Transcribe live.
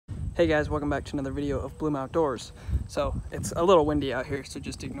Hey guys, welcome back to another video of Bloom Outdoors. So it's a little windy out here, so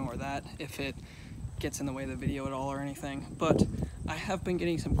just ignore that if it gets in the way of the video at all or anything. But I have been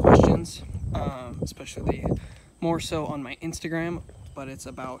getting some questions, especially more so on my Instagram, but it's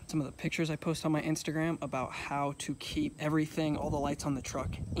about some of the pictures I post on my Instagram about how to keep everything, all the lights on the truck,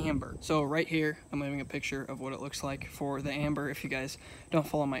 amber. So right here, I'm leaving a picture of what it looks like for the amber. If you guys don't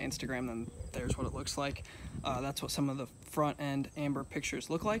follow my Instagram, then there's what it looks like. That's what some of the front end amber pictures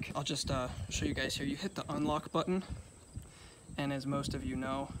look like. I'll just show you guys here. You hit the unlock button, and as most of you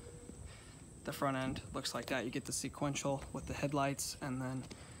know, the front end looks like that. You get the sequential with the headlights, and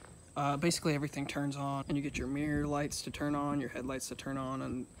then basically everything turns on, and you get your mirror lights to turn on, your headlights to turn on,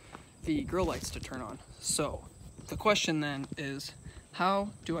 and the grille lights to turn on. So the question then is,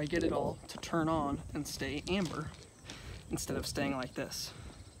 how do I get it all to turn on and stay amber instead of staying like this?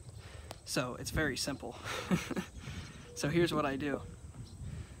 So it's very simple. So here's what I do.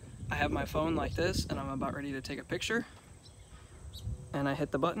 I have my phone like this, and I'm about ready to take a picture, and I hit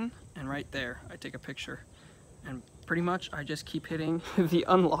the button, and right there I take a picture. And pretty much I just keep hitting the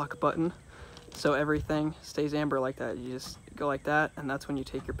unlock button so everything stays amber like that. You just go like that, and that's when you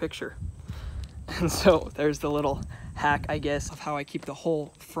take your picture. And so there's the little hack, I guess, of how I keep the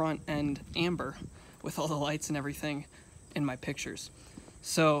whole front end amber with all the lights and everything in my pictures.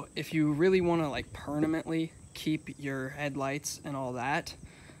 So if you really want to like permanently keep your headlights and all that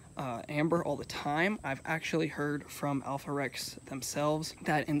amber all the time, I've actually heard from AlphaRex themselves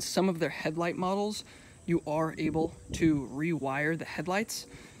that in some of their headlight models, you are able to rewire the headlights.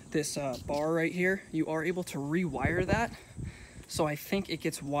 This bar right here, you are able to rewire that. So I think it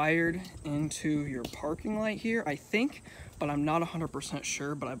gets wired into your parking light here, I think, but I'm not 100%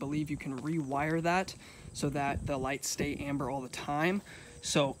 sure, but I believe you can rewire that so that the lights stay amber all the time.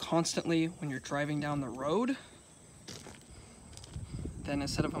 So constantly when you're driving down the road, then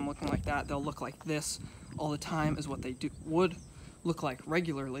instead of them looking like that, they'll look like this all the time is what they would look like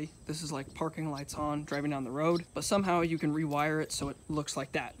regularly. This is like parking lights on, driving down the road, but somehow you can rewire it so it looks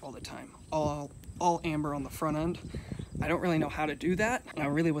like that all the time. All amber on the front end. I don't really know how to do that, and I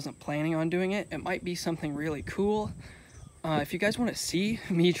really wasn't planning on doing it. It might be something really cool. If you guys want to see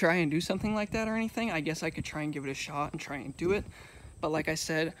me try and do something like that or anything, I guess I could try and give it a shot and try and do it. But like I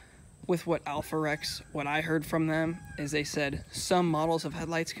said, with what AlphaRex, what I heard from them is they said some models of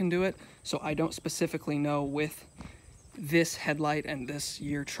headlights can do it. So I don't specifically know with this headlight and this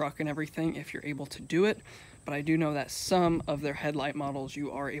year truck and everything if you're able to do it, but I do know that some of their headlight models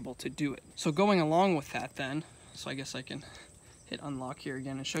you are able to do it. So going along with that then, so I guess I can hit unlock here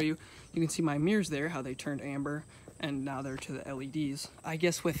again and show you. You can see my mirrors there, how they turned amber, and now they're to the LEDs. I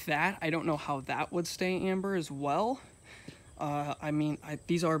guess with that, I don't know how that would stay amber as well. I mean,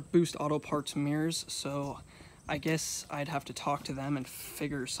 these are Boost Auto Parts mirrors, so I guess I'd have to talk to them and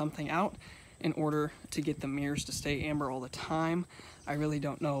figure something out in order to get the mirrors to stay amber all the time. I really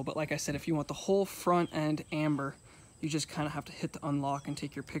don't know, but like I said, if you want the whole front end amber, you just kind of have to hit the unlock and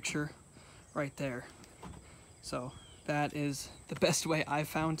take your picture right there. So that is the best way I've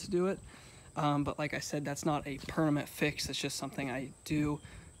found to do it. But like I said, that's not a permanent fix. It's just something I do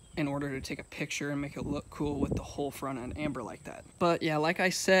in order to take a picture and make it look cool with the whole front end amber like that. But yeah, like I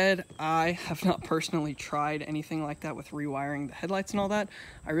said, I have not personally tried anything like that with rewiring the headlights and all that.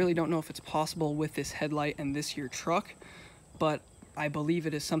 I really don't know if it's possible with this headlight and this year truck, but I believe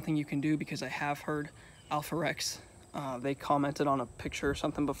it is something you can do because I have heard AlphaRex, they commented on a picture or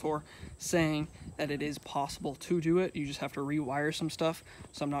something before saying that it is possible to do it. You just have to rewire some stuff.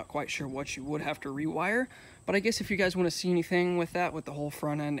 So I'm not quite sure what you would have to rewire. But I guess if you guys want to see anything with that, with the whole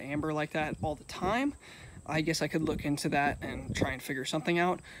front end amber like that all the time, I guess I could look into that and try and figure something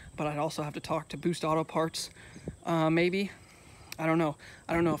out. But I'd also have to talk to Boost Auto Parts, maybe. I don't know.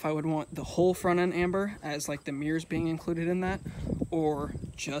 I don't know if I would want the whole front end amber as like the mirrors being included in that, or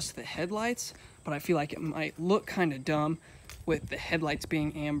just the headlights. But I feel like it might look kind of dumb with the headlights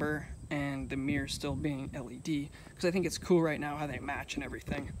being amber and the mirrors still being LED, because I think it's cool right now how they match and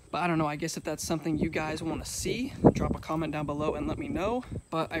everything. But I don't know, I guess if that's something you guys want to see, drop a comment down below and let me know.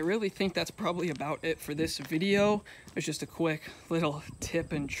 But I really think that's probably about it for this video. It's just a quick little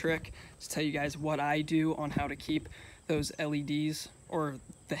tip and trick to tell you guys what I do on how to keep those LEDs or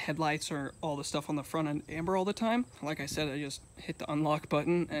the headlights or all the stuff on the front end amber all the time. Like I said, I just hit the unlock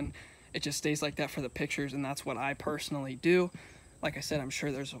button and it just stays like that for the pictures, and that's what I personally do. Like I said, I'm sure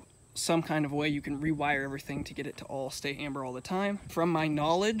there's some kind of way you can rewire everything to get it to all stay amber all the time. From my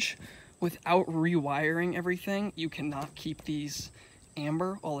knowledge, without rewiring everything, you cannot keep these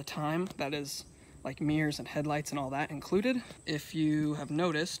amber all the time. That is like mirrors and headlights and all that included. If you have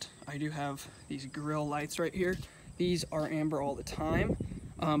noticed, I do have these grille lights right here. These are amber all the time.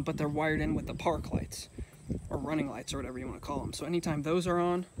 but they're wired in with the park lights, or running lights, or whatever you want to call them. So anytime those are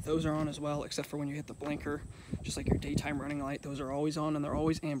on as well, except for when you hit the blinker, just like your daytime running light, those are always on, and they're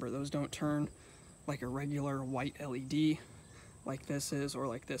always amber. Those don't turn like a regular white LED like this is, or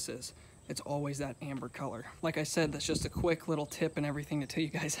like this is. It's always that amber color. Like I said, that's just a quick little tip and everything to tell you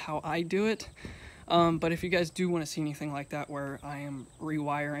guys how I do it. But if you guys do want to see anything like that where I am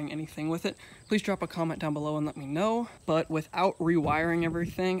rewiring anything with it, please drop a comment down below and let me know. But without rewiring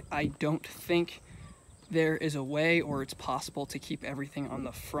everything, I don't think there is a way, or it's possible, to keep everything on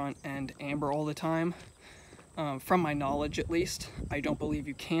the front end amber all the time. From my knowledge at least, I don't believe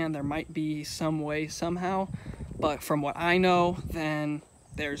you can. There might be some way somehow, but from what I know, then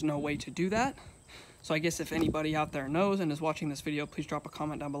there's no way to do that. So I guess if anybody out there knows and is watching this video, please drop a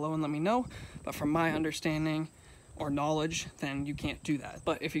comment down below and let me know. But from my understanding or knowledge, then you can't do that.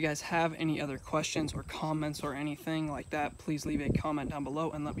 But if you guys have any other questions or comments or anything like that, please leave a comment down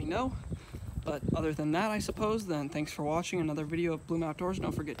below and let me know. But other than that, I suppose, then thanks for watching another video of Bloom Outdoors.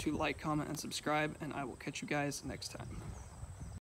 Don't forget to like, comment, and subscribe, and I will catch you guys next time.